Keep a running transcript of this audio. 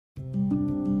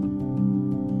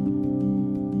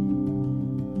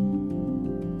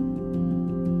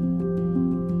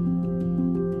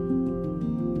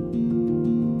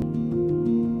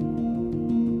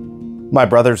My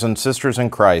brothers and sisters in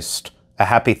Christ, a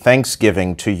happy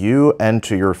Thanksgiving to you and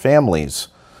to your families.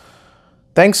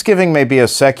 Thanksgiving may be a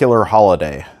secular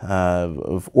holiday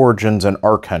of origins in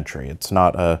our country. It's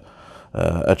not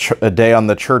a day on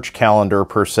the church calendar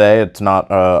per se. It's not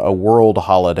a world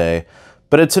holiday,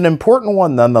 but it's an important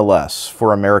one nonetheless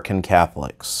for American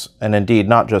Catholics, and indeed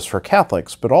not just for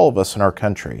Catholics, but all of us in our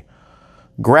country.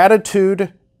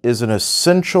 Gratitude is an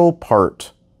essential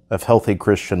part of healthy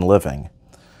Christian living,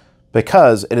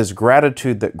 because it is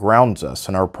gratitude that grounds us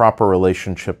in our proper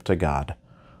relationship to God,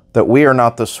 that we are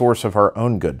not the source of our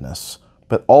own goodness,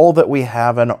 but all that we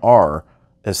have and are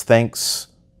is thanks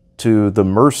to the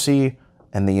mercy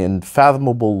and the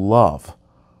unfathomable love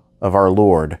of our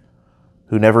Lord,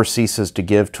 who never ceases to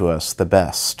give to us the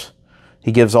best.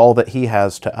 He gives all that he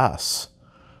has to us,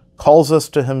 calls us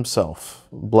to himself,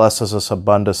 blesses us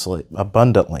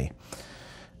abundantly.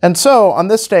 And so, on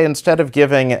this day, instead of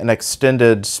giving an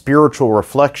extended spiritual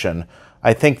reflection,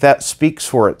 I think that speaks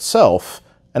for itself,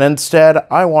 and instead,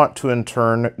 I want to in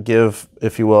turn give,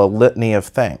 if you will, a litany of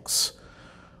thanks.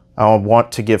 I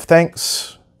want to give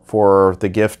thanks for the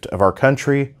gift of our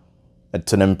country.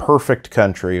 It's an imperfect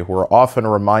country. We're often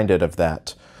reminded of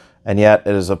that, and yet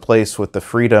it is a place with the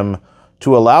freedom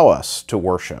to allow us to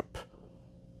worship,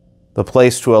 the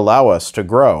place to allow us to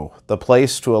grow, the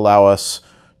place to allow us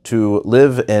to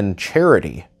live in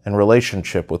charity and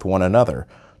relationship with one another,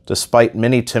 despite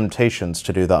many temptations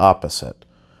to do the opposite.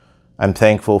 I'm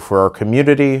thankful for our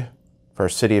community, for our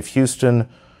city of Houston,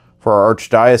 for our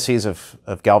Archdiocese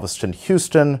of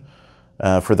Galveston-Houston,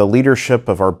 for the leadership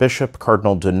of our Bishop,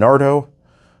 Cardinal DiNardo,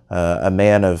 a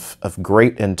man of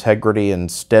great integrity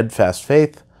and steadfast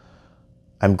faith.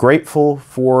 I'm grateful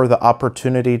for the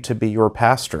opportunity to be your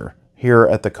pastor here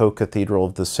at the Co-Cathedral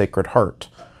of the Sacred Heart.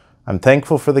 I'm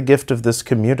thankful for the gift of this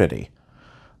community,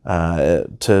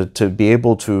 to be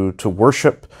able to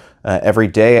worship every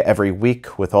day, every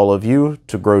week with all of you,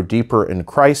 to grow deeper in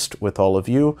Christ with all of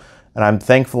you, and I'm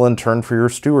thankful in turn for your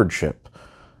stewardship.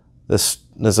 This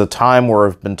is a time where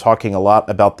I've been talking a lot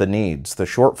about the needs, the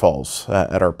shortfalls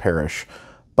at our parish,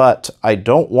 but I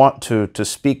don't want to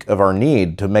speak of our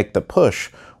need to make the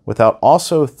push without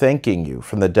also thanking you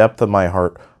from the depth of my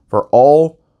heart for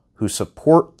all who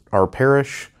support our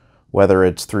parish, whether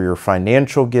it's through your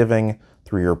financial giving,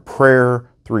 through your prayer,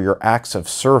 through your acts of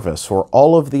service, or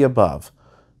all of the above.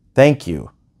 Thank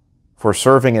you for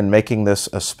serving and making this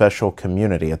a special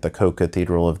community at the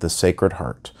Co-Cathedral of the Sacred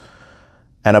Heart.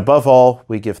 And above all,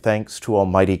 we give thanks to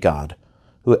Almighty God,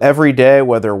 who every day,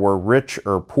 whether we're rich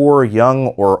or poor, young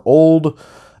or old,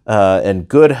 in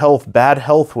good health, bad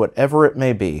health, whatever it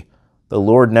may be, the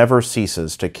Lord never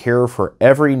ceases to care for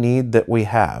every need that we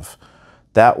have.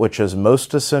 That which is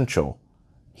most essential,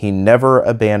 he never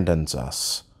abandons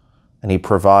us, and he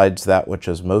provides that which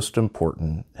is most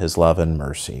important, his love and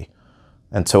mercy.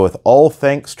 And so with all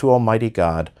thanks to Almighty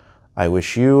God, I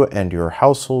wish you and your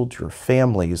household, your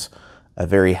families, a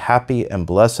very happy and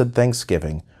blessed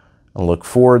Thanksgiving, and look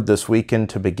forward this weekend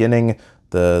to beginning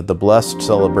the blessed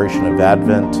celebration of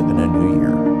Advent and a new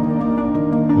year.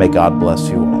 May God bless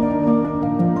you all.